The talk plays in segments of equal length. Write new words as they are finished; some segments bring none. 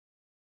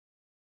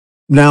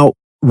Now,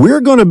 we're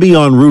going to be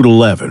on Route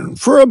 11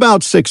 for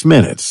about 6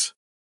 minutes.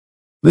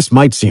 This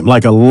might seem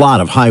like a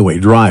lot of highway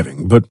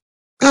driving, but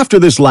after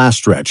this last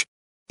stretch,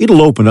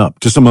 it'll open up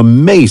to some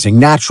amazing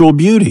natural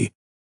beauty.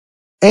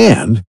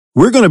 And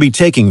we're going to be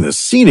taking the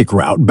scenic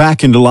route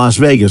back into Las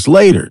Vegas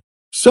later,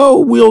 so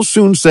we'll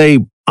soon say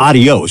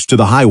adios to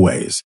the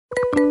highways.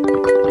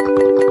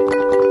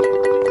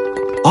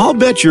 I'll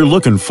bet you're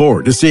looking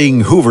forward to seeing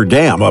Hoover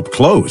Dam up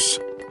close.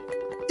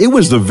 It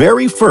was the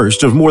very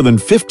first of more than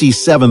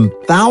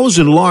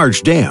 57,000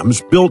 large dams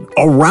built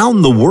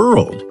around the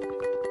world.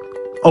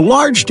 A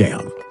large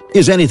dam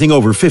is anything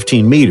over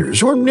 15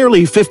 meters or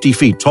nearly 50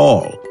 feet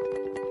tall.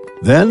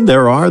 Then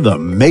there are the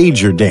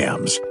major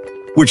dams,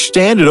 which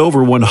stand at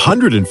over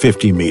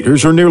 150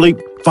 meters or nearly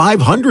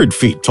 500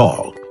 feet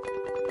tall.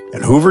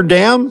 And Hoover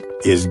Dam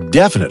is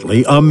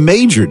definitely a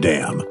major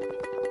dam.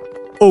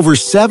 Over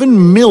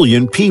 7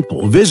 million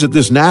people visit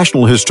this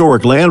National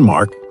Historic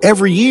Landmark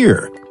every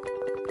year,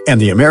 and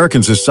the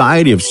American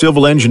Society of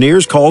Civil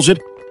Engineers calls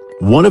it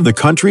one of the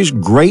country's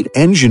great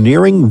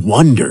engineering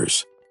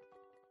wonders.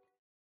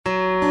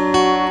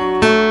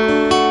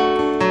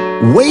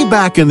 Way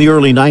back in the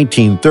early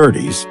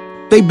 1930s,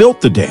 they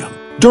built the dam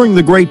during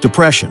the Great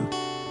Depression,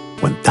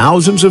 when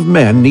thousands of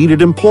men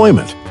needed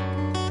employment.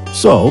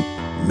 So,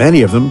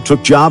 many of them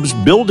took jobs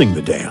building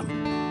the dam,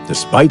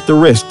 despite the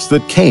risks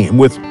that came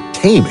with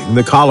taming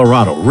the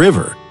Colorado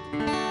River,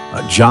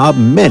 a job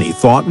many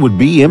thought would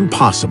be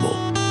impossible.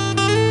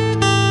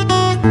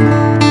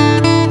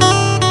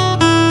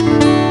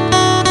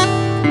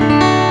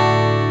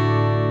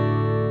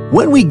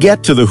 When we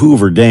get to the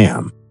Hoover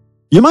Dam,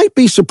 you might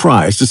be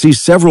surprised to see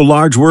several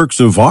large works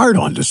of art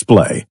on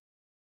display.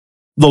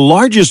 The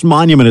largest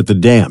monument at the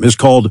dam is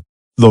called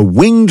the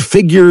Winged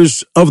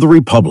Figures of the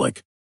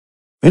Republic,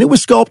 and it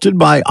was sculpted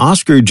by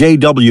Oscar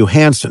J.W.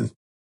 Hansen.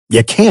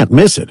 You can't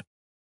miss it.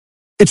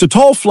 It's a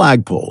tall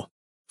flagpole,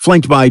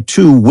 flanked by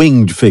 2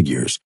 winged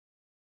figures.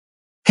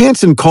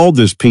 Hansen called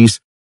this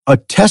piece a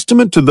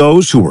testament to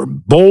those who were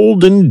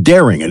bold and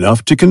daring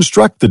enough to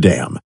construct the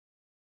dam,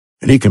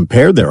 and he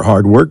compared their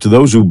hard work to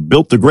those who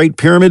built the Great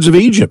Pyramids of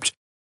Egypt.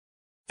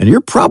 And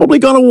you're probably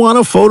going to want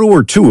a photo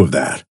or 2 of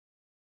that.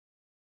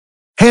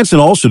 Hansen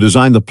also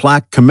designed the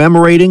plaque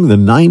commemorating the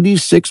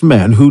 96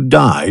 men who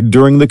died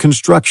during the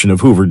construction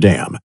of Hoover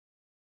Dam.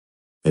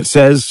 It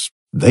says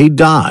they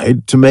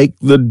died to make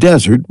the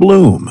desert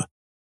bloom.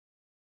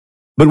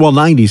 But while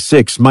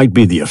 96 might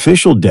be the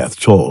official death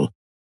toll,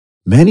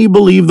 many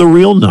believe the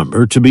real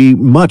number to be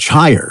much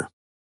higher.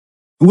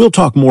 We'll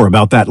talk more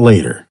about that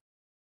later.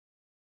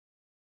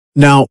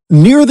 Now,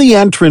 near the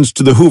entrance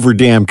to the Hoover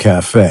Dam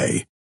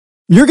Cafe,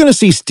 you're going to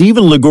see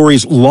Stephen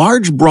Liguori's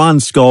large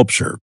bronze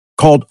sculpture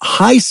called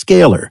High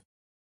Scaler.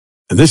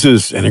 And this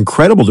is an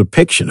incredible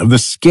depiction of the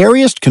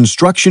scariest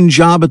construction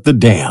job at the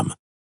dam.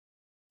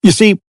 You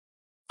see,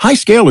 high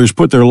scalers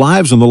put their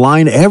lives on the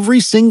line every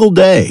single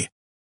day.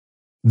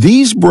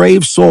 These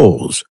brave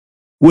souls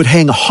would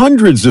hang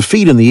hundreds of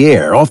feet in the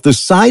air off the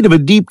side of a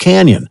deep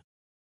canyon,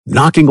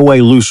 knocking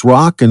away loose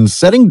rock and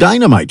setting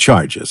dynamite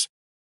charges.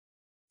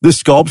 This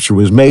sculpture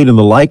was made in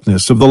the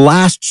likeness of the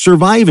last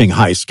surviving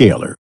high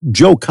scaler,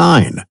 Joe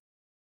Kine.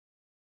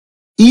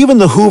 Even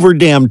the Hoover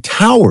Dam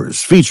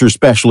towers feature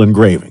special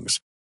engravings.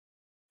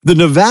 The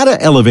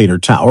Nevada Elevator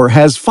Tower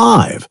has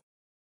 5,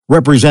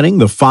 representing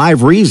the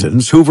 5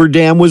 reasons Hoover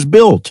Dam was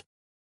built: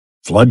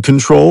 flood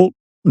control,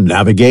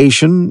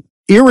 navigation,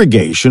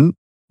 irrigation,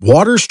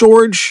 water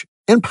storage,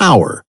 and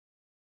power.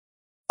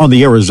 On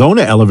the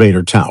Arizona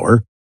Elevator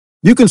Tower,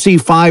 you can see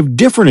 5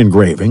 different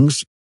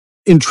engravings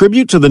in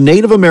tribute to the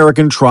Native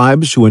American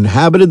tribes who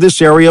inhabited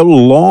this area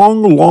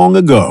long, long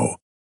ago.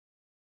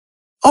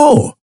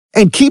 Oh,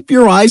 and keep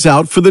your eyes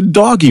out for the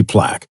doggy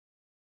plaque,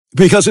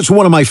 because it's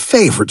one of my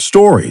favorite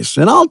stories,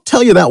 and I'll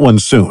tell you that one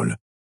soon.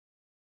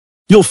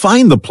 You'll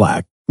find the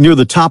plaque near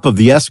the top of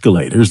the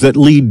escalators that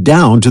lead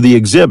down to the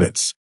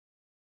exhibits.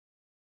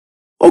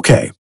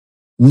 Okay,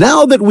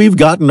 now that we've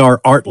gotten our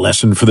art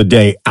lesson for the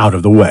day out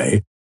of the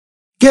way,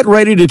 get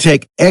ready to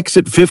take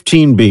exit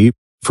 15B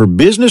for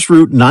Business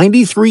Route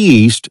 93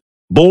 East,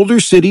 Boulder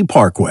City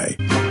Parkway.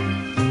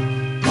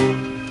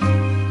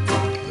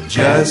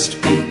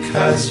 Just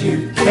because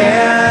you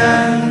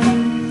can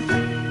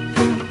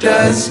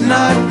does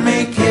not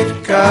make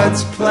it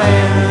God's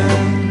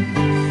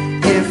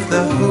plan. If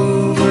the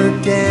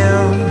Hoover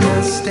Dam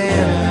does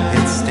stand,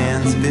 it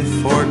stands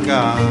before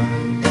God.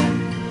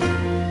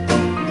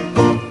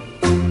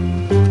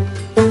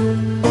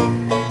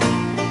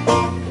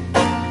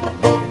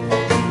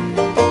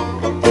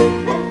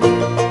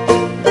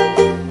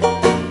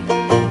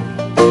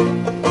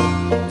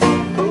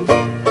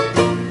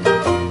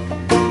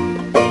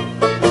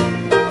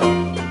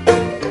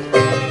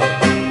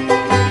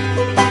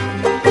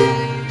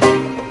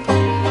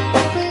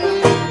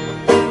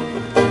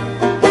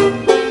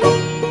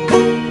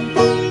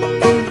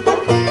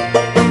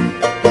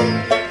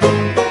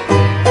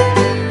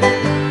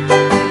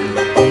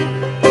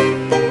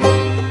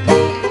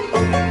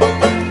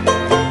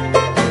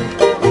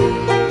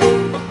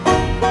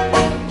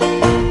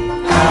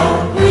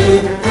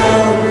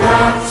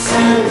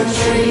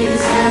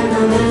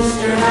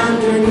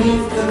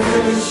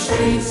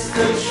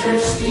 the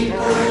church steeple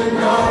and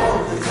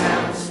all the